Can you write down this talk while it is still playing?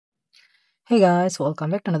Hey guys,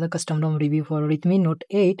 welcome back to another custom ROM review for Redmi Note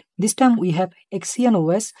 8. This time we have Axion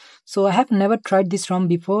OS. So I have never tried this ROM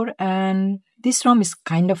before, and this ROM is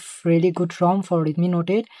kind of really good ROM for Redmi Note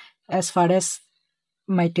 8 as far as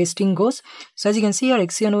my testing goes. So as you can see here,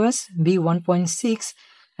 Axion OS v1.6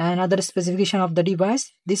 and other specification of the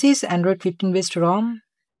device. This is Android 15 based ROM.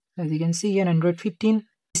 As you can see here, Android 15.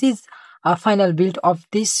 This is a final build of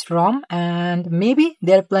this ROM, and maybe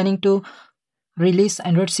they are planning to release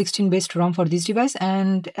Android 16 based ROM for this device.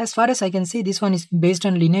 And as far as I can see, this one is based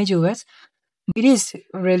on Lineage OS. It is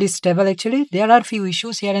really stable actually. There are few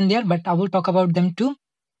issues here and there, but I will talk about them too.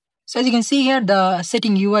 So as you can see here, the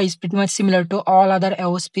setting UI is pretty much similar to all other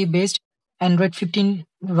OSP based Android 15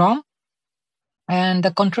 ROM. And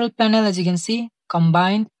the control panel, as you can see,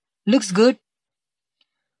 combined, looks good.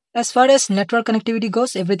 As far as network connectivity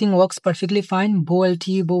goes, everything works perfectly fine. Bow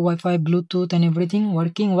LTE, Bow Wi-Fi, Bluetooth and everything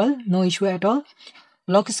working well. No issue at all.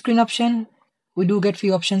 Lock screen option, we do get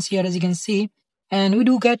few options here as you can see. And we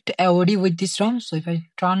do get AOD with this ROM. So if I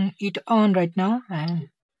turn it on right now, and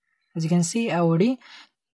as you can see, AOD.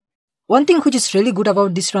 One thing which is really good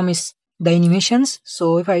about this ROM is the animations.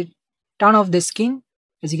 So if I turn off the skin,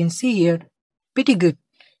 as you can see here, pretty good.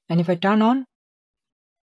 And if I turn on,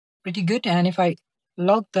 pretty good. And if I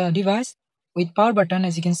lock the device with power button,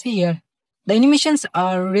 as you can see here, the animations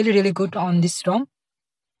are really good on this ROM.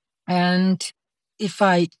 And if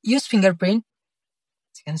I use fingerprint,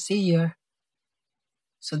 as you can see here,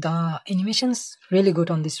 so the animations really good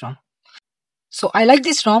on this ROM. So I like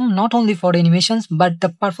this ROM not only for the animations, but the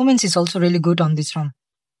performance is also really good on this ROM.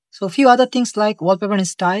 So a few other things like wallpaper and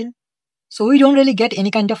style. So we don't really get any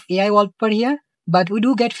kind of AI wallpaper here, but we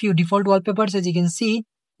do get few default wallpapers, as you can see,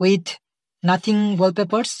 with Nothing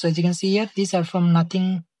wallpapers. So as you can see here, these are from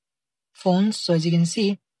Nothing phones. So as you can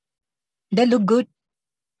see, they look good.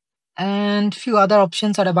 And few other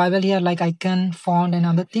options are available here like icon, font and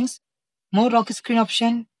other things. More lock screen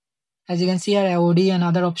option. As you can see here, AOD and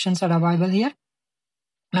other options are available here.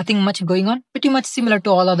 Nothing much going on. Pretty much similar to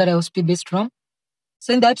all other OSP based ROM.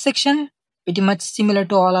 So in the app section, pretty much similar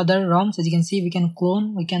to all other ROMs. As you can see, we can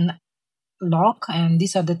clone, we can lock, and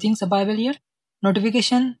these are the things available here.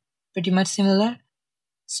 Notification, pretty much similar.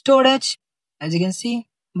 Storage, as you can see,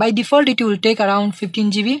 by default it will take around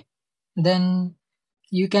 15 GB. Then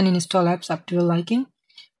you can install apps up to your liking.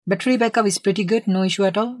 Battery backup is pretty good, no issue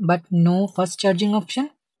at all, but no fast charging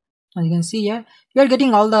option. As you can see here, you are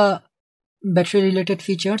getting all the battery related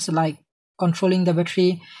features like controlling the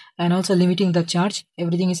battery and also limiting the charge.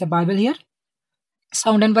 Everything is available here.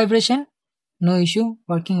 Sound and vibration, no issue,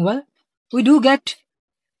 working well. We do get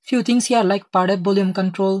few things here like power volume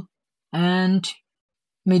control and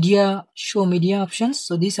show media options.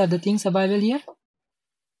 So these are the things available here.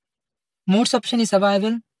 Modes option is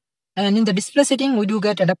available. And in the display setting, we do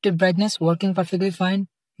get adaptive brightness working perfectly fine,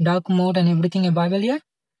 dark mode and everything available here.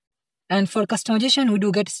 And for customization, we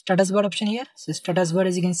do get status bar option here. So status bar,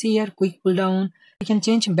 as you can see here, quick pull down. We can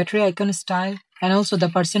change battery icon style and also the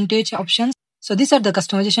percentage options. So these are the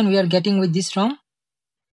customization we are getting with this ROM.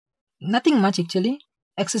 Nothing much actually.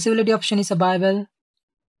 Accessibility option is available.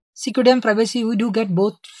 Security and privacy, we do get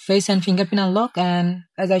both face and fingerprint unlock, and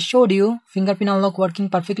as I showed you, fingerprint unlock working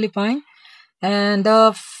perfectly fine, and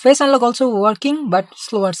the face unlock also working but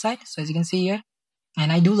slower side. So as you can see here,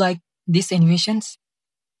 and I do like these animations.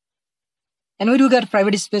 And we do get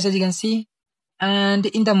private space, as you can see. And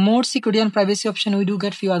in the more security and privacy option, we do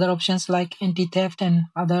get few other options like anti-theft and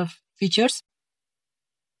other features.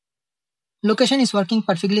 Location is working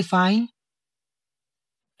perfectly fine.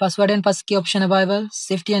 Password and passkey option available.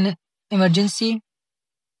 Safety and emergency.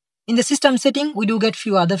 In the system setting, we do get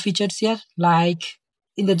few other features here like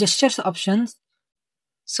in the gestures options.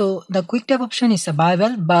 So the quick tap option is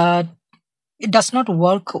available, but it does not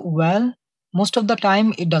work well. Most of the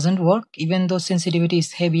time it doesn't work, even though sensitivity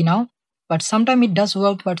is heavy now. But sometimes it does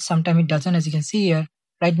work, but sometimes it doesn't. As you can see here,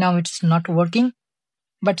 right now it's not working,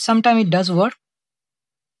 but sometimes it does work.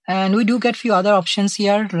 And we do get few other options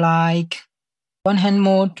here like one hand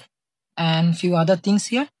mode and few other things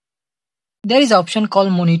here. There is an option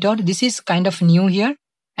called monitor. This is kind of new here,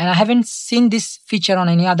 and I haven't seen this feature on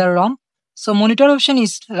any other ROM. So monitor option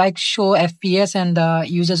is like show FPS and the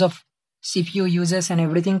uses of CPU uses and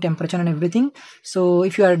everything, temperature and everything. So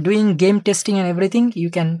if you are doing game testing and everything, you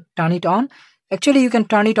can turn it on. Actually, you can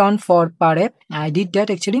turn it on for per app. I did that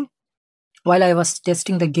actually while I was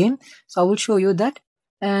testing the game. So I will show you that.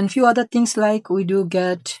 And few other things like we do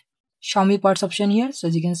get Xiaomi parts option here. So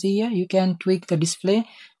as you can see here, you can tweak the display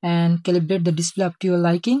and calibrate the display up to your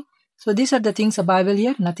liking. So these are the things available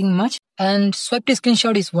here, nothing much. And swipe to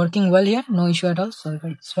screenshot is working well here, no issue at all. So if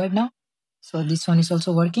I swipe now, so this one is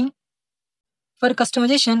also working. For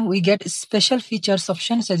customization, we get special features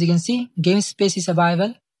options. As you can see, game space is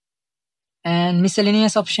available, and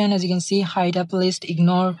miscellaneous option. As you can see, hide up list,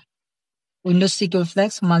 ignore Windows secure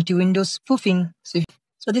flags, multi-window spoofing.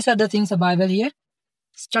 So these are the things available here.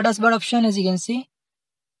 Status bar option, as you can see.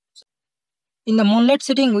 In the moonlight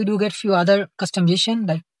setting, we do get few other customization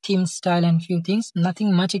like theme style and few things.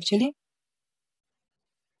 Nothing much actually.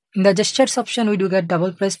 In the gestures option, we do get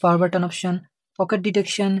double press power button option, pocket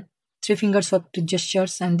detection, 3-finger swap to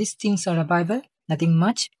gestures, and these things are available. Nothing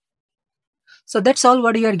much. So that's all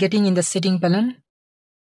what you are getting in the setting panel.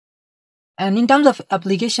 And in terms of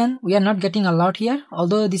application, we are not getting a lot here.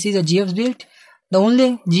 Although this is a GFs build, the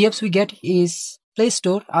only GFs we get is Play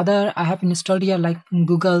Store. Other I have installed here like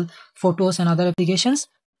Google Photos and other applications.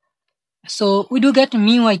 So we do get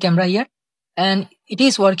MIUI Camera here, and it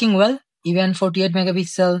is working well. Even 48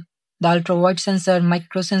 megapixel, the ultra wide sensor,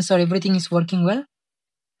 micro sensor, everything is working well.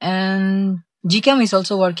 And Gcam is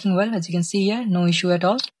also working well, as you can see here, no issue at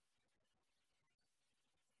all.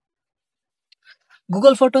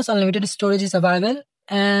 Google Photos unlimited storage is available,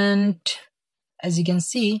 and as you can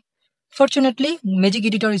see, fortunately, Magic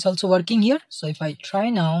Editor is also working here. So if I try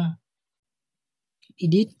now,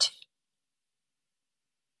 edit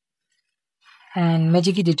and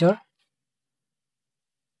Magic Editor,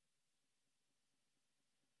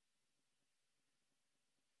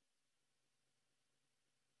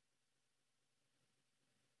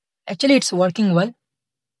 actually it's working well.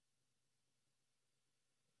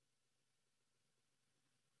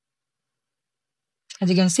 As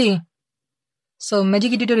you can see, so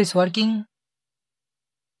Magic Editor is working,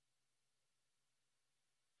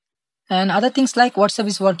 and other things like WhatsApp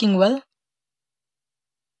is working well.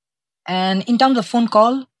 And in terms of phone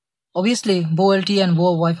call, obviously Bo LTE and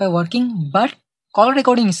Bo Wi-Fi working, but call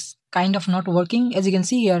recording is kind of not working. As you can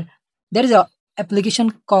see here, there is a application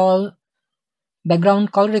called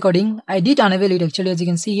background call recording. I did enable it actually. As you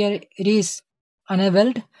can see here, it is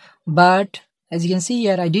enabled, but as you can see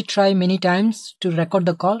here, I did try many times to record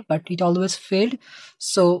the call, but it always failed.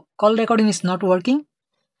 So call recording is not working.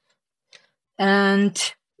 And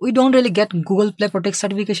we don't really get Google Play Protect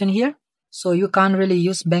certification here, so you can't really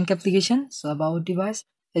use bank application. So about device,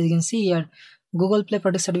 as you can see here, Google Play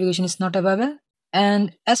Protect certification is not available.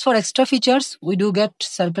 And as for extra features, we do get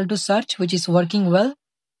circle to search, which is working well.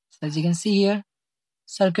 So as you can see here,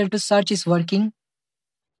 circle to search is working.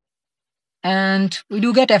 And we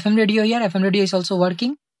do get FM radio here. FM radio is also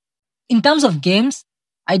working. In terms of games,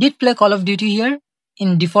 I did play Call of Duty here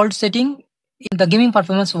in default setting. The gaming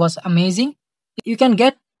performance was amazing. You can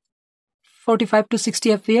get 45 to 60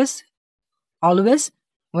 FPS always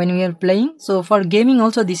when we are playing. So for gaming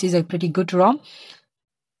also, this is a pretty good ROM.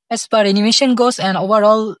 As per animation goes and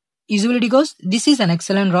overall usability goes, this is an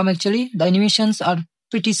excellent ROM actually. The animations are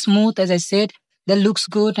pretty smooth, as I said. That looks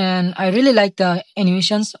good, and I really like the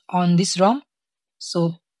animations on this ROM.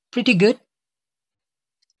 So pretty good.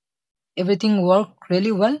 Everything worked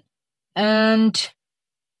really well and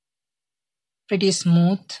pretty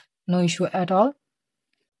smooth, no issue at all.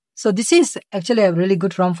 So this is actually a really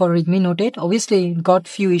good ROM for Redmi Note 8. Obviously, it got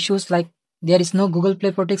few issues like there is no Google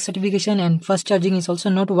Play Protect certification and fast charging is also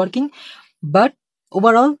not working. But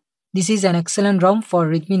overall, this is an excellent ROM for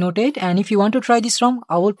Redmi Note 8, and if you want to try this ROM,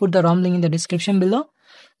 I will put the ROM link in the description below.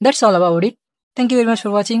 That's all about it. Thank you very much for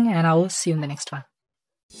watching, and I will see you in the next one.